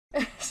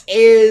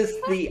Is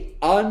the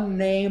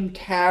unnamed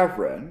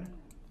tavern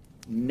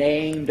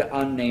named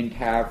unnamed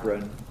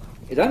tavern?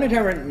 Is unnamed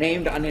tavern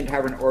named unnamed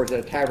tavern, or is it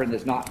a tavern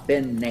that's not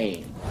been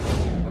named?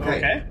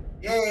 Okay.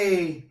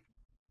 Yay!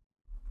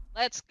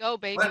 Let's go,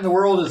 baby. What in the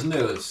world is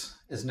news?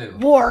 Is new.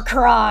 War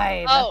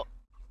crime. Oh,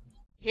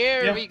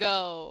 here Yeah. we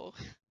go.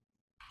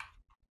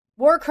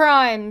 War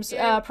crimes.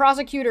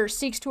 Prosecutor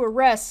seeks to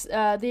arrest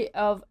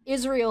of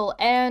Israel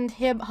and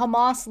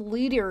Hamas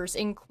leaders,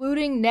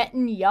 including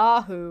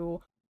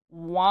Netanyahu.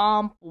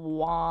 Womp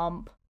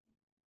womp.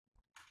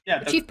 Yeah,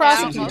 The that chief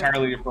sounds prosecutor.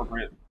 entirely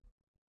appropriate.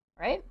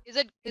 Right? Is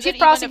it The is chief it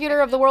prosecutor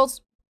even of the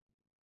world's.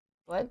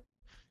 What?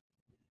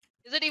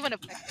 Is it even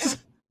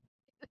effective?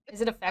 Is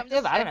it I'm effective?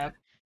 just I don't saying.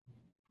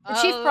 know.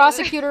 The chief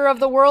prosecutor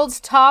of the world's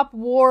top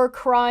war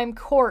crime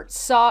court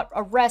sought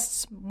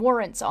arrests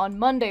warrants on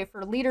Monday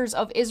for leaders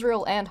of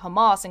Israel and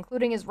Hamas,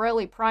 including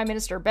Israeli Prime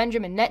Minister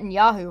Benjamin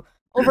Netanyahu,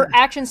 over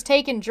actions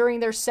taken during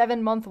their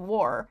 7-month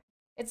war.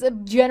 It's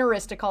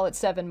generous to call it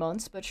 7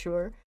 months, but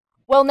sure.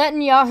 Well,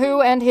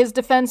 Netanyahu and his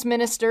defense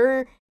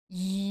minister,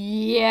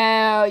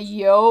 Yoav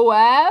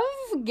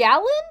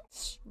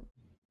Gallant?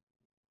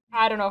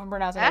 I don't know if I'm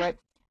pronouncing it right.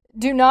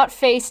 Do not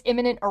face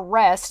imminent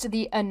arrest.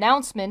 The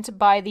announcement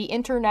by the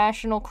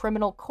International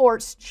Criminal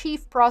Court's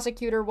chief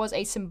prosecutor was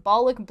a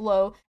symbolic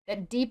blow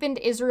that deepened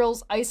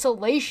Israel's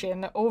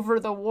isolation over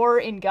the war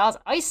in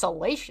Gaza.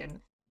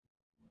 Isolation?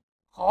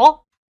 Huh?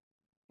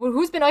 Well,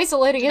 who's been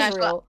isolating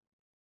Israel?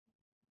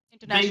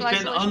 They've International been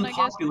isolation, I guess.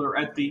 unpopular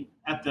at the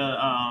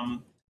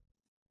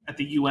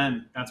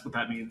UN. That's what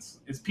that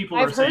means. Is people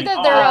are I've heard saying,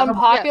 that they're "Oh,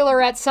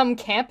 unpopular at some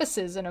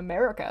campuses in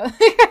America.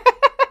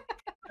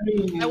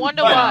 I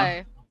wonder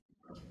why.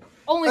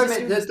 Only I the mean,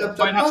 students. the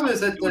might have problem is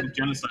something that to do with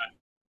genocide."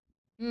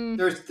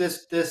 there's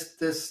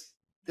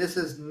this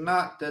is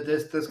not that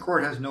this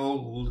court has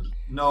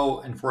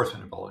no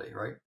enforcement ability,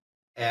 right?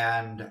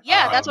 And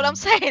Yeah, that's what I'm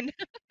saying.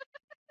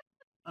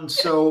 and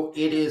so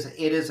it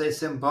is a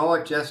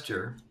symbolic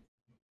gesture,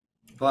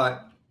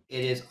 but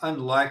it is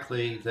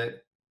unlikely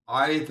that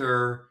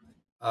either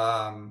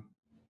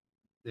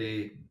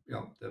the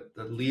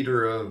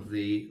leader of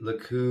the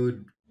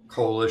Likud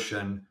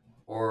coalition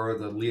or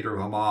the leader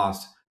of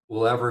Hamas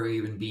will ever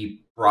even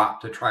be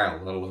brought to trial,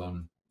 let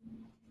alone,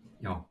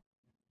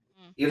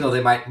 even though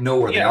they might know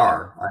where they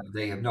are,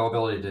 they have no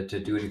ability to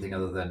do anything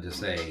other than to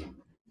say,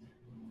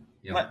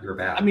 you're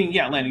bad. I mean,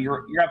 yeah, Lanny,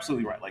 you're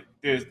absolutely right. Like,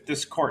 there's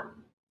this court.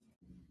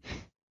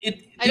 I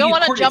don't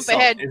want to jump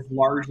ahead. Is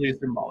largely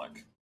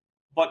symbolic,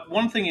 but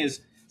one thing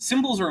is,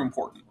 symbols are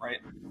important,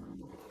 right?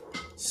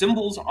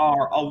 Symbols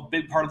are a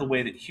big part of the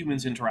way that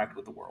humans interact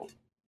with the world,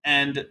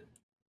 and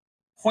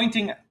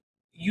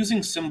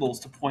using symbols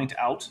to point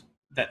out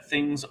that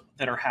things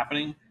that are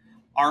happening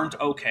aren't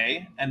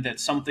okay and that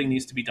something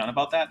needs to be done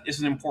about that is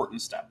an important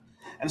step.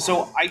 And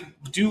so I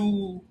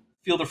do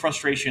feel the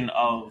frustration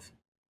of,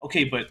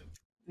 okay, but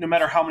no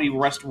matter how many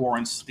arrest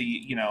warrants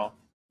the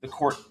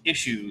court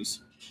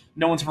issues,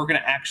 no one's ever going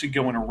to actually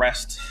go and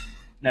arrest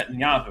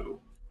Netanyahu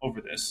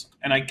over this.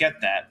 And I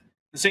get that.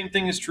 The same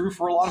thing is true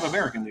for a lot of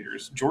American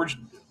leaders. George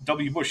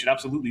W. Bush should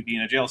absolutely be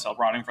in a jail cell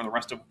rotting for the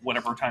rest of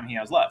whatever time he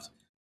has left.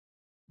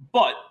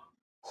 But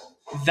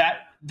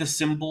that the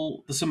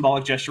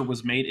symbolic gesture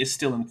was made is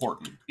still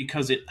important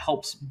because it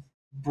helps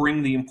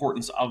bring the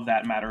importance of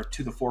that matter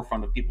to the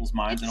forefront of people's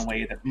minds in a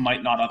way that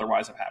might not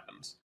otherwise have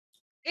happened.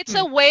 It's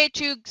a way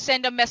to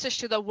send a message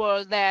to the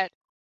world that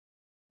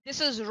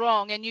this is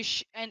wrong, and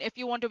and if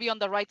you want to be on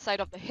the right side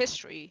of the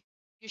history,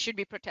 you should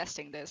be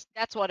protesting this.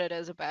 That's what it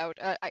is about.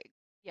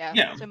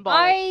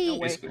 Symbolic. in a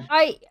way.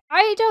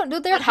 I don't know.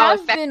 There But how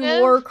have been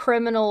effective? war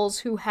criminals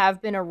who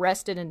have been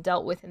arrested and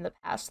dealt with in the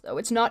past, though.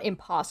 It's not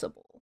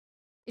impossible.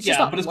 It's just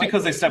Yeah, not but it's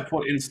because they likely. stepped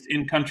foot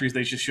in countries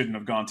they just shouldn't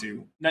have gone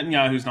to.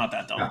 Netanyahu's not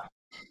that dumb. Yeah.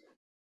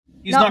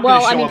 He's not going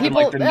to show up in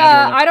like the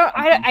Netherlands.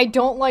 I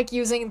don't like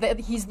using that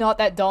he's not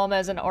that dumb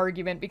as an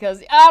argument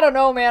because I don't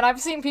know, man.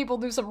 I've seen people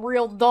do some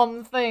real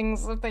dumb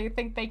things if they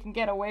think they can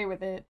get away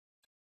with it.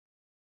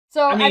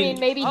 So I mean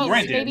maybe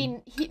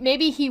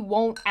maybe he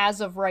won't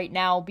as of right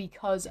now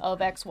because of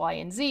X, Y,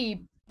 and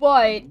Z.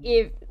 But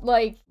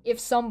if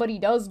somebody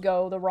does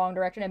go the wrong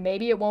direction, and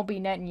maybe it won't be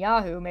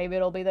Netanyahu, maybe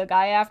it'll be the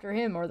guy after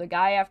him or the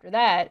guy after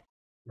that.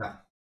 Yeah.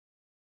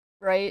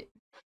 Right?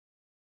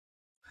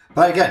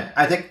 But again,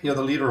 I think the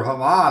leader of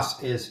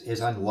Hamas is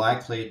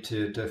unlikely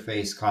to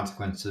face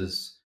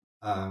consequences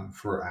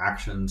for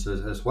actions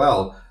as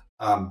well.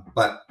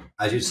 But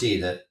as you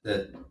see, that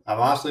the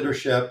Hamas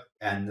leadership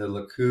and the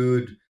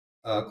Likud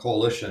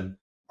coalition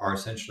are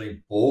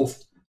essentially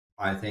both,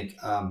 I think,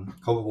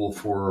 culpable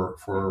for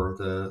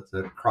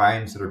the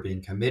crimes that are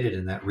being committed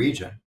in that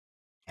region,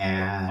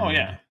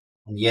 and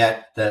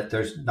yet that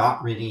there's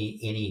not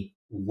really any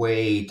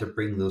way to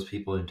bring those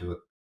people to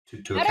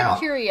account. Out of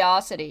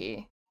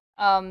curiosity,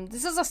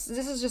 this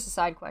is just a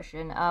side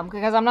question,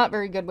 because I'm not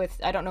very good with,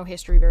 I don't know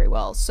history very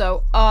well.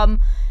 So,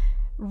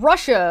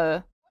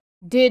 Russia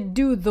did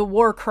do the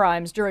war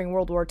crimes during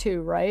World War II,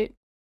 right?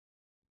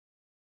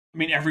 I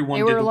mean,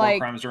 everyone did the war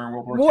crimes during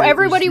World War II. Well,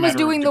 everybody was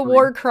doing the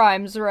war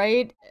crimes,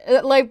 right?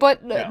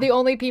 But the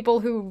only people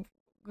who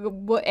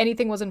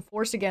anything was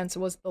enforced against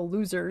was the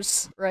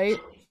losers, right?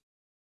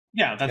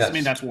 Yeah, that's. Yes. I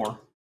mean, that's war.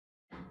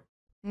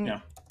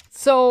 Yeah.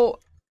 So,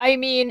 I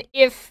mean,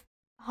 if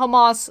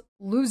Hamas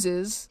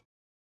loses,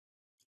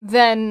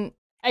 then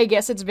I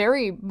guess it's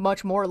very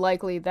much more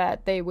likely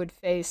that they would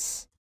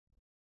face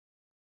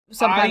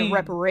some kind of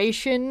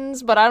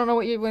reparations, but I don't know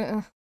what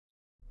you...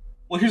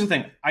 Well, here's the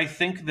thing. I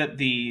think that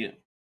the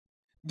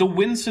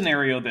win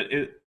scenario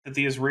that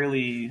the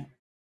Israeli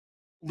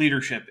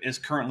leadership is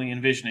currently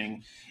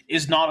envisioning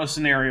is not a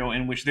scenario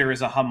in which there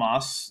is a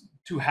Hamas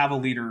to have a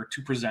leader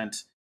to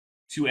present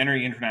to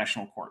any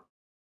international court.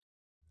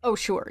 Oh,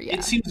 sure, yeah.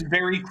 It seems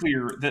very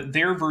clear that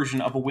their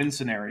version of a win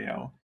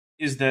scenario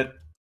is that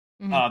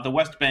the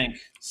West Bank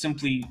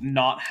simply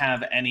not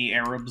have any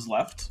Arabs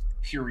left,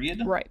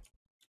 period. Right.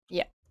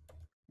 Yeah.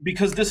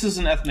 Because this is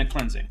an ethnic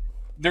cleansing.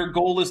 Their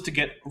goal is to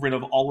get rid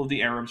of all of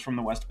the Arabs from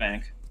the West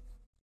Bank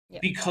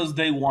because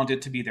they want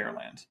it to be their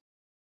land.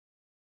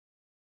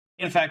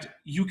 In fact,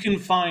 you can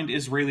find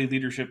Israeli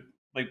leadership,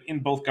 like in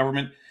both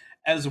government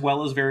as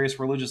well as various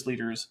religious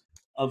leaders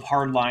of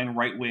hardline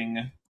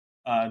right-wing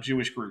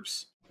Jewish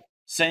groups,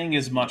 saying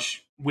as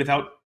much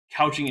without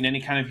couching in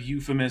any kind of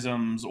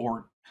euphemisms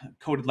or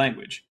coded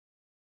language.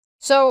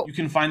 So you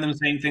can find them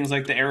saying things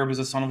like the Arab is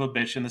a son of a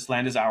bitch and this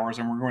land is ours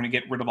and we're going to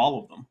get rid of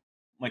all of them.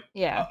 Like,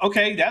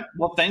 okay,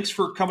 well, thanks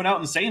for coming out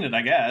and saying it,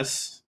 I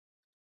guess.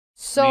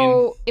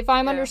 So, if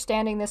I'm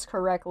understanding this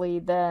correctly,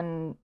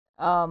 then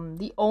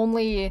the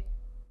only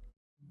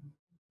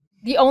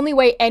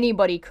way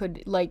anybody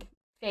could like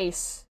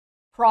face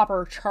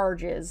proper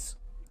charges,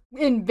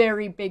 in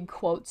very big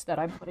quotes that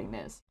I'm putting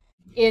this,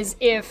 is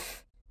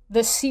if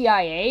the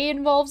CIA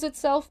involves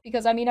itself,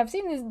 because I mean I've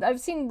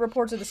seen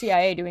reports of the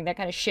CIA doing that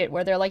kind of shit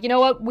where they're like, you know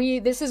what,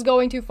 this is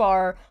going too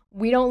far.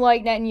 We don't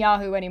like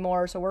Netanyahu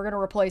anymore, so we're gonna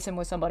replace him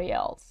with somebody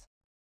else.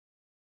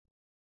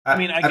 I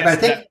mean, I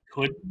guess that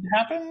could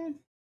happen.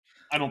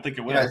 I don't think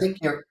it will. I think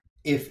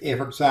if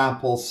for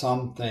example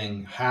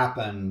something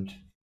happened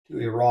to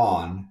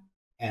Iran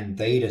and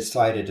they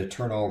decided to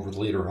turn over the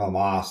leader of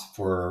Hamas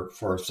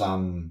for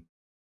some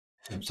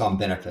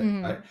benefit,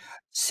 right?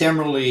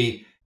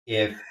 Similarly,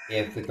 if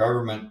the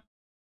government,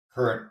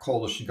 current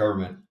coalition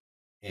government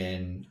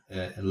in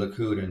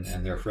Likud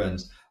and their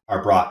friends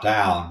are brought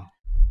down,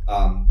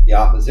 the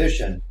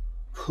opposition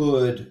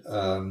could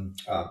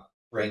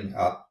bring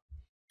up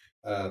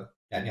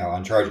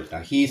on charges.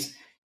 Now,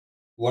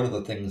 one of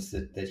the things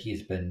that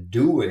he's been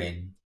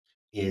doing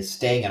is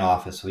staying in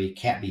office so he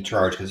can't be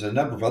charged, because there's a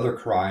number of other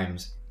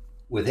crimes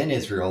within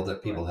Israel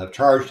that people have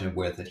charged him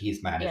with that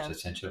he's managed to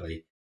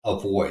essentially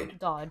avoid.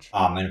 Dodge.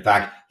 And in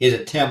fact,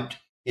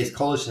 his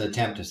coalition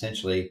attempt to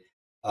essentially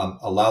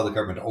allow the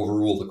government to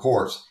overrule the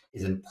courts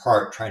is in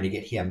part trying to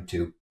get him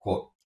to,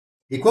 quote,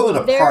 the equivalent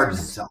of pardon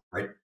himself,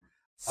 right?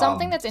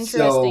 Something that's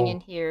interesting in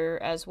here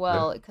as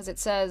well, because it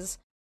says,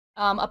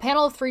 a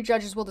panel of 3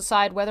 judges will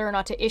decide whether or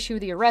not to issue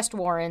the arrest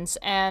warrants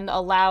and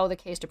allow the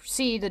case to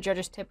proceed. The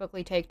judges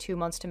typically take 2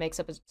 months to make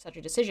such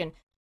a decision.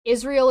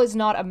 Israel is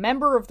not a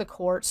member of the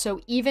court, so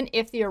even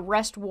if the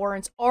arrest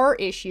warrants are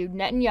issued,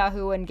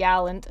 Netanyahu and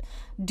Gallant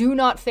do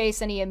not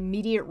face any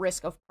immediate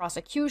risk of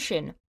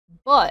prosecution.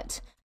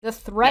 But the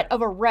threat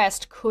of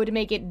arrest could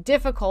make it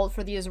difficult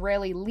for the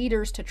Israeli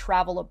leaders to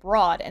travel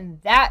abroad, and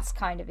that's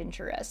kind of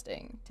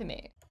interesting to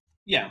me.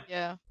 Yeah.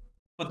 Yeah.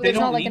 But so there's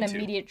not like an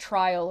immediate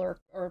trial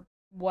or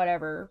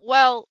whatever.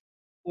 Well,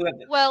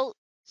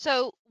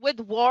 so with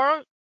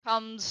war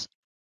comes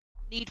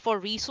need for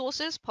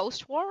resources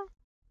post-war.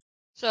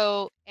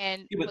 So,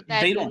 but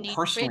they don't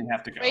personally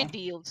have to go. Trade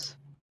deals.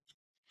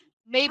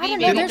 Maybe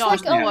there's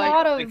not. Like a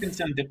lot of... They can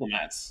send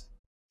diplomats.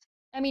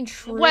 I mean,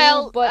 true,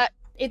 well, but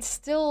it's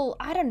still,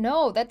 I don't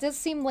know. That does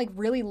seem like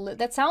really,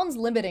 that sounds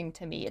limiting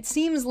to me. It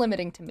seems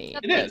limiting to me.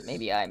 It is.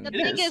 Maybe I'm... The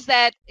thing is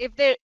that if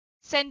they're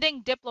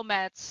sending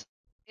diplomats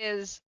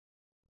is,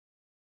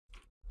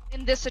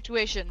 in this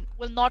situation,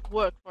 will not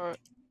work for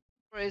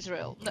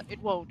Israel. No, it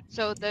won't.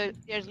 So their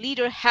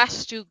leader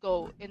has to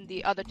go in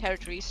the other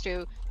territories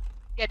to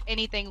get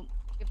anything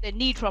if they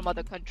need from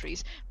other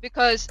countries,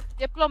 because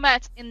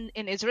diplomats in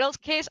Israel's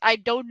case, I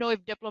don't know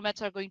if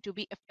diplomats are going to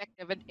be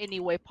effective in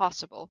any way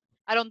possible.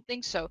 I don't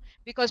think so,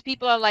 because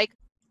people are like,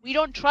 we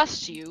don't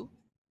trust you,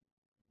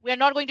 we're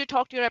not going to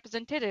talk to your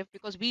representative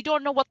because we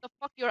don't know what the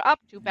fuck you're up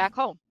to back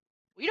home.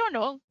 We don't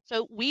know,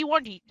 so we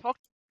want to talk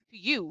to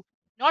you,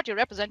 not your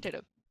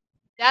representative.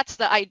 That's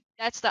the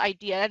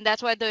idea, and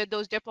that's why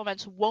those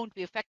diplomats won't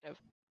be effective.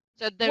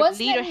 So the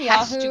leader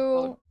has to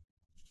go.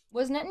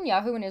 Was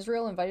Netanyahu and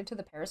Israel invited to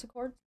the Paris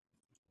Accords?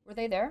 Were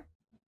they there?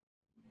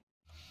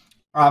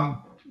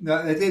 No,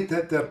 I think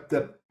that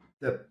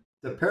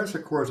the Paris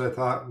Accords, I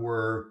thought,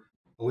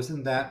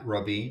 wasn't that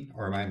Rabin,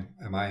 or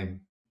am I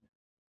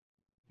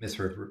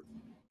misheard?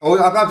 Oh,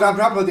 I'm talking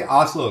about the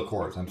Oslo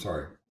Accords. I'm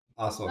sorry,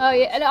 Oslo. Oh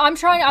yeah, and I'm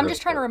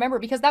just trying to remember,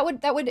 because that would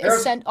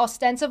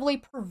ostensibly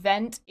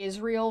prevent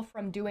Israel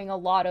from doing a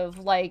lot of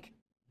like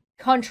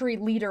country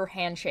leader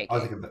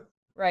handshaking.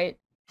 Right.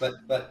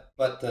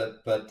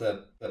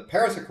 the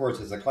Paris Accords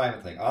is a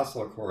climate thing.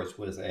 Oslo Accords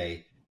was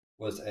an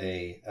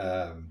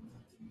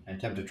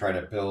attempt to try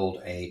to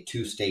build a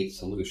two-state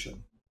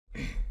solution,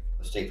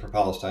 a state for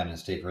Palestine and a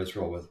state for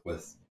Israel, with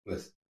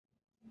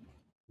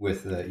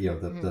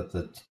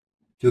the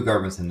two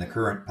governments in the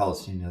current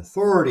Palestinian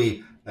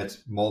Authority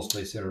that's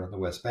mostly centered on the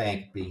West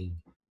Bank being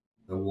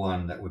the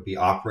one that would be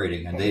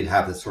operating, and they'd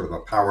have this sort of a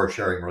power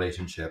sharing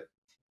relationship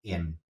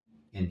in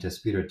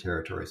disputed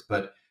territories.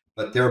 But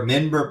there are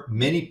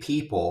many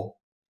people,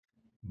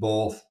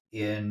 both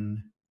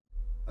in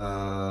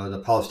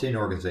the Palestinian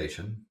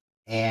organization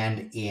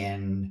and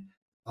in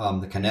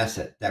the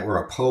Knesset, that were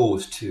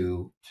opposed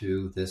to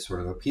this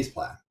sort of a peace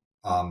plan.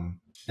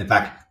 In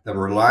fact, the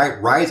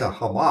rise of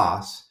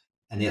Hamas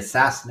and the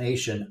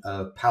assassination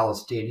of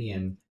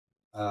Palestinian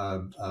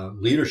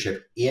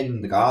leadership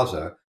in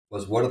Gaza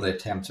was one of the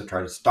attempts to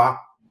try to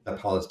stop the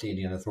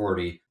Palestinian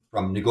Authority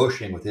from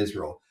negotiating with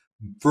Israel.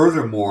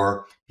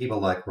 Furthermore, people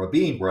like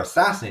Rabin were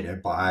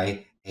assassinated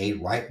by a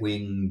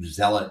right-wing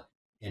zealot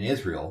in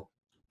Israel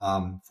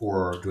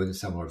for doing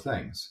similar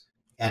things.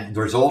 And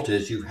the result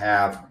is you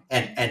have,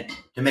 and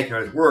to make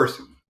it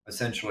worse,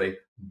 essentially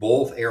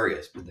both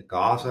areas, the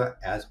Gaza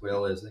as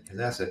well as the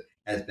Knesset,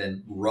 has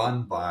been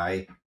run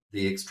by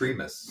the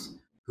extremists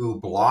who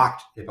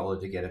blocked the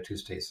ability to get a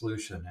two-state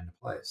solution into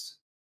place.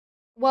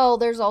 Well,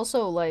 there's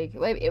also, like,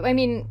 I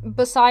mean,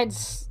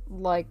 besides,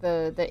 like,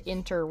 the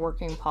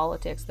interworking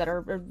politics that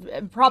are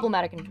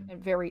problematic and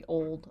very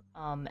old,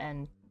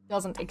 and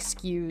doesn't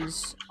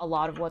excuse a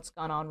lot of what's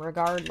gone on,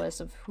 regardless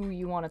of who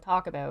you want to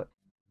talk about,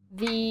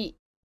 the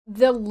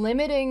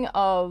limiting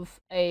of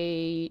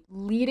a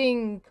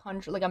leading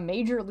country, like a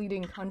major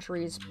leading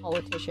country's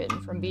politician,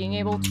 from being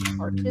able to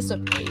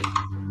participate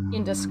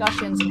in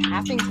discussions and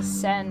having to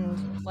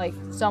send, like,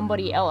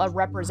 somebody else, a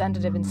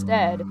representative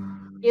instead,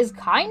 is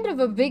kind of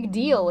a big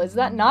deal. Is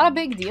that not a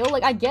big deal?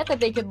 Like, I get that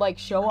they could, like,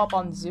 show up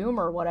on Zoom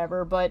or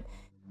whatever, but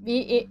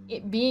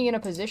it being in a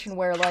position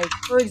where, like,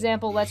 for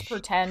example, let's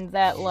pretend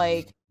that,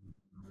 like,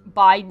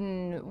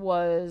 Biden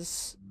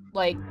was,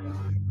 like,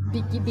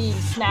 being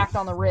smacked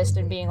on the wrist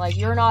and being like,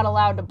 you're not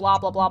allowed to blah,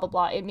 blah, blah, blah,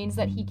 blah. It means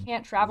that he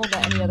can't travel to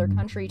any other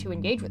country to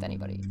engage with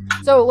anybody.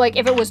 So, like,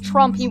 if it was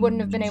Trump, he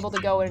wouldn't have been able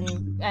to go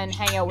and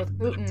hang out with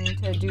Putin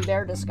to do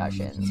their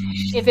discussions.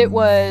 If it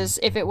was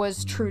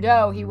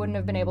Trudeau, he wouldn't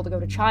have been able to go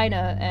to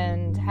China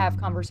and have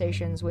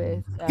conversations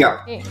with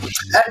King,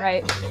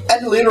 right?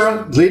 And leader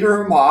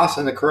Hamas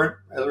and the current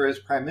Israeli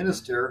prime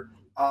minister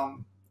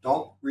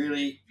don't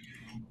really,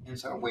 in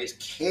some ways,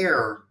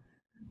 care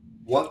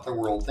what the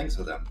world thinks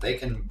of them.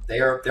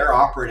 They're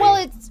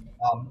operating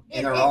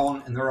in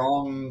their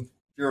own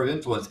sphere of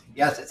influence.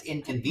 Yes, it's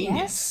inconvenient.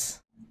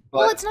 Yes.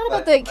 Well, it's not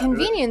about the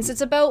convenience.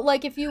 It's about,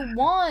 like, if you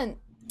want,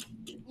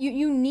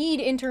 you need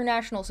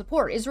international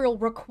support. Israel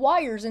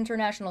requires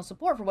international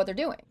support for what they're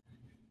doing.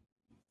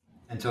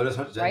 And so does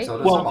right?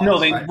 Well, no,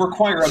 they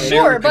require American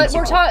sure, but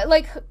support.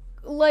 We're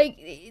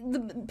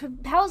talking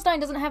Palestine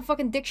doesn't have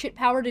fucking dick shit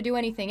power to do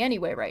anything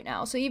anyway right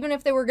now. So even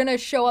if they were gonna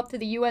show up to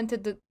the UN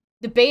to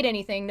debate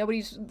anything,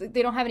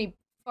 they don't have any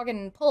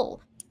fucking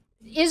pull.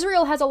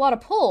 Israel has a lot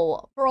of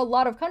pull for a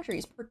lot of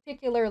countries,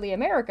 particularly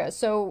America.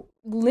 So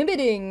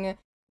limiting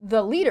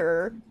the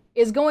leader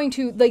is going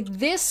to, like,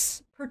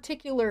 this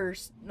particular,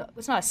 it's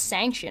not a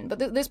sanction, but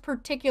this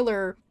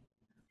particular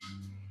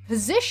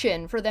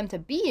position for them to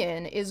be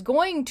in is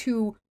going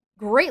to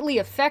greatly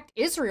affect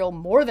Israel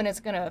more than it's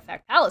going to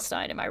affect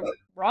Palestine. Am I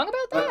wrong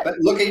about that? But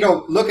look at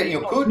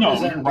Putin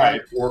is an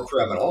war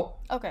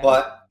criminal. Okay.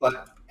 But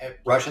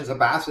Russia's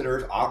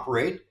ambassadors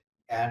operate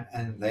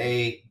and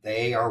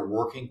they are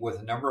working with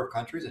a number of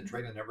countries and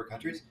trading with a number of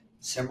countries.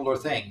 Similar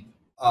thing.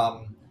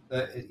 Like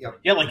India.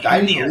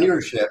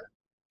 Leadership.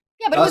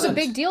 Yeah, but it was a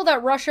big deal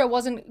that Russia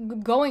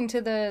wasn't going to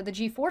the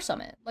G4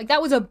 summit. Like,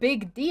 that was a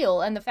big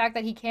deal, and the fact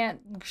that he can't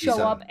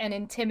show up and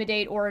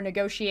intimidate or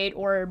negotiate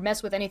or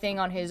mess with anything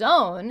on his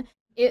own,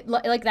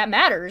 that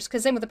matters,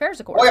 because same with the Paris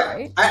Accords,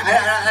 right?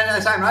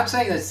 I'm not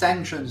saying that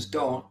sanctions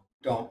don't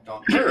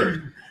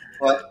hurt,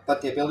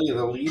 but the ability of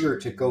a leader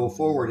to go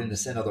forward and to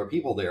send other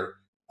people there,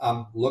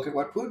 look at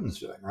what Putin's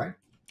doing, right?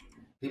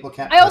 People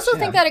can't. I also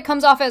think that it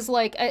comes off as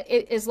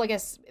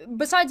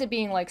besides it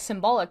being, like,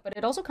 symbolic, but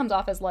it also comes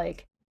off as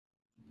like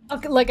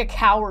a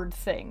coward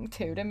thing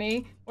too to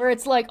me, where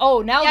it's like,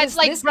 oh, now it's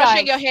like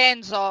brushing your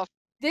hands off.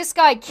 This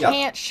guy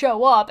can't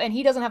show up, and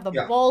he doesn't have the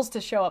balls to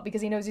show up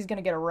because he knows he's going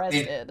to get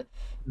arrested.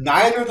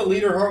 Neither the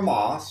leader of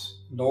Hamas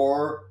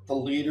nor the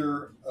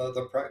leader of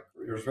the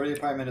Israeli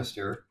prime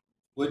minister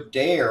would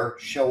dare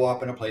show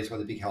up in a place where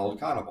they'd be held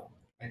accountable.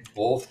 Right?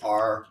 Both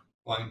are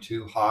going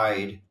to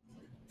hide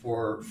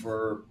for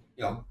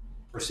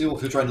foreseeable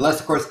future,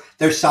 unless, of course,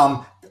 there's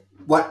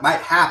what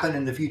might happen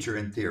in the future,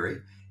 in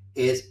theory,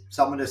 is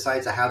someone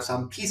decides to have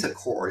some peace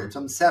accord and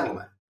some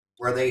settlement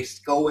where they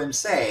go and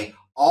say,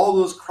 all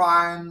those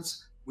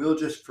crimes, we'll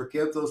just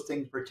forgive those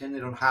things, pretend they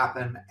don't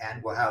happen,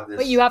 and we'll have this.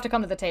 But you have to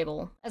come to the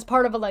table as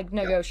part of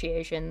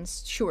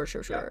negotiations. Sure.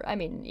 I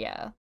mean,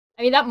 yeah.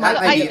 I mean, that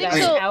might be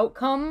the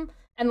outcome,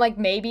 And, like,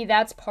 maybe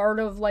that's part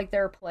of, like,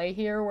 their play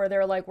here, where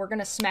they're like, we're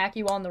gonna smack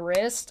you on the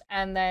wrist,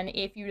 and then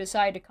if you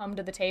decide to come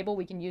to the table,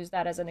 we can use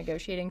that as a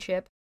negotiating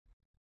chip.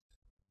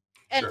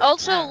 And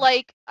also,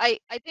 like, I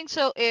think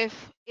so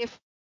if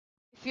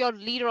you're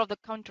leader of the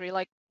country,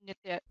 like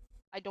Nitya,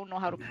 I don't know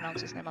how to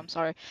pronounce his name, I'm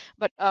sorry,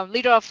 but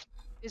leader of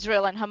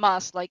Israel and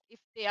Hamas, like, if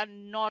they are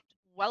not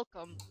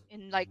welcome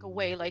in, like, a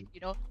way, like, you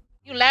know,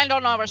 you land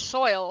on our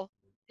soil,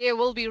 there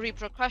will be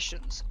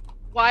repercussions.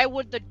 Why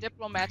would the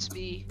diplomats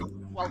be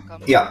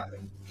welcome? Yeah,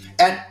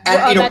 and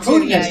you know,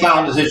 Putin has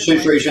found in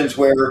situations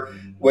where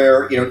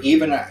you know,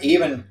 even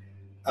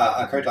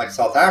a country like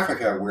South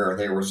Africa, where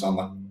they were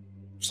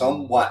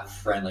somewhat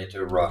friendly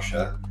to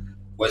Russia,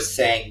 was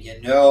saying, you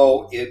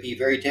know, it'd be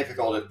very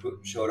difficult if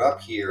Putin showed up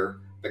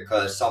here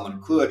because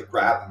someone could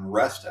grab him and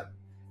arrest him,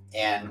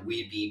 and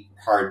we'd be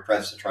hard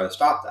pressed to try to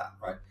stop that,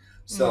 right?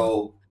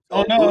 So,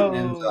 Putin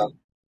ends up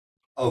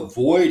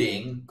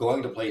avoiding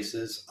going to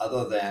places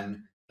other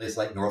than places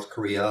like North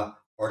Korea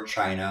or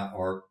China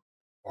or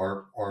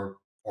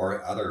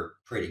other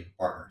trading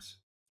partners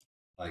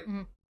like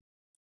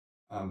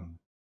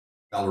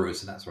Belarus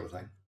and that sort of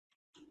thing.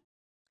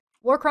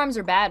 War crimes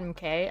are bad,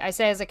 MK. I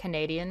say as a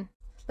Canadian.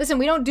 Listen,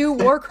 we don't do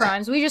war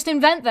crimes. We just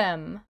invent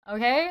them.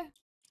 Okay?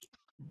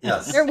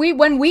 Yes.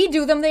 When we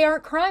do them, they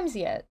aren't crimes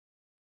yet.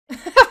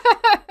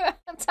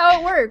 That's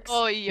how it works.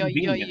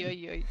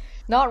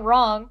 Not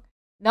wrong.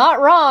 Not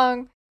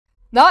wrong.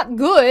 Not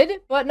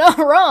good, but not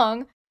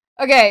wrong.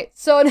 Okay,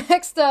 so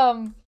next up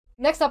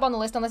on the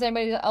list, unless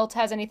anybody else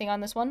has anything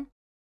on this one.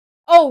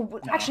 Oh,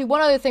 actually,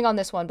 one other thing on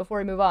this one before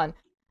we move on.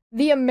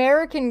 The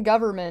American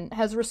government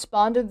has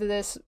responded to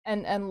this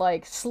and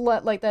like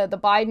the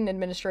Biden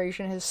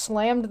administration has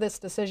slammed this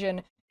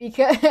decision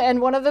because,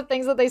 and one of the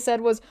things that they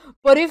said was,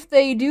 but if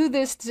they do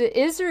this to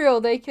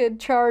Israel, they could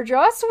charge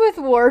us with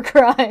war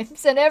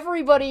crimes, and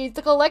everybody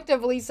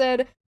collectively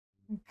said,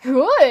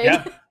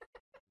 good.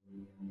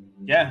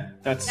 Yeah,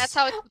 that's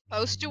how it's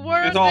supposed to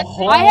work. There's a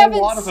whole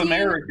lot of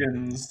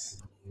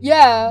Americans.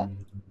 Yeah.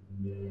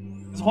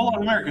 There's a whole lot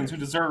of Americans who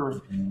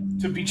deserve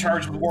to be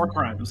charged with war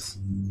crimes.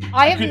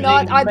 I have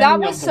not. That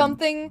was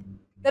something.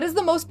 That is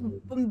the most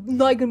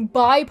like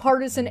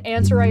bipartisan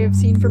answer I have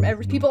seen from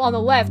people on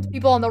the left,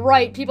 people on the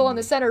right, people on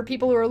the center,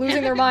 people who are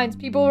losing their minds,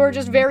 people who are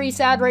just very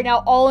sad right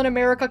now. All in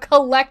America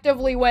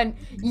collectively went,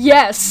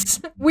 yes,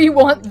 we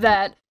want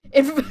that.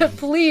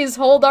 Please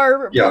hold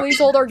our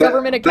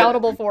government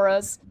accountable for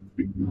us.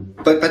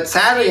 But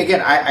sadly,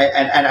 again,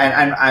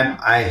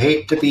 I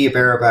hate to be a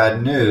bearer of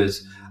bad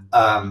news.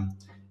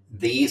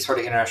 These sort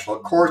of international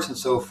courts and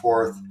so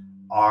forth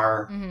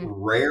are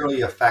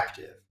rarely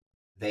effective.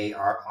 They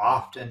are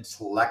often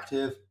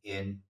selective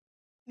in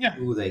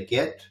who they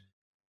get,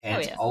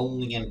 and it's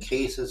only in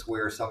cases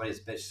where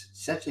somebody's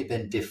essentially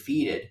been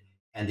defeated,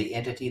 and the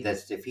entity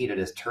that's defeated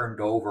has turned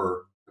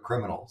over the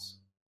criminals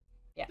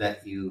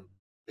that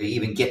they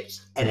even get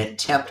an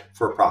attempt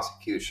for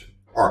prosecution,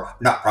 or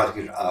not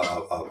prosecution,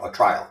 a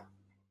trial.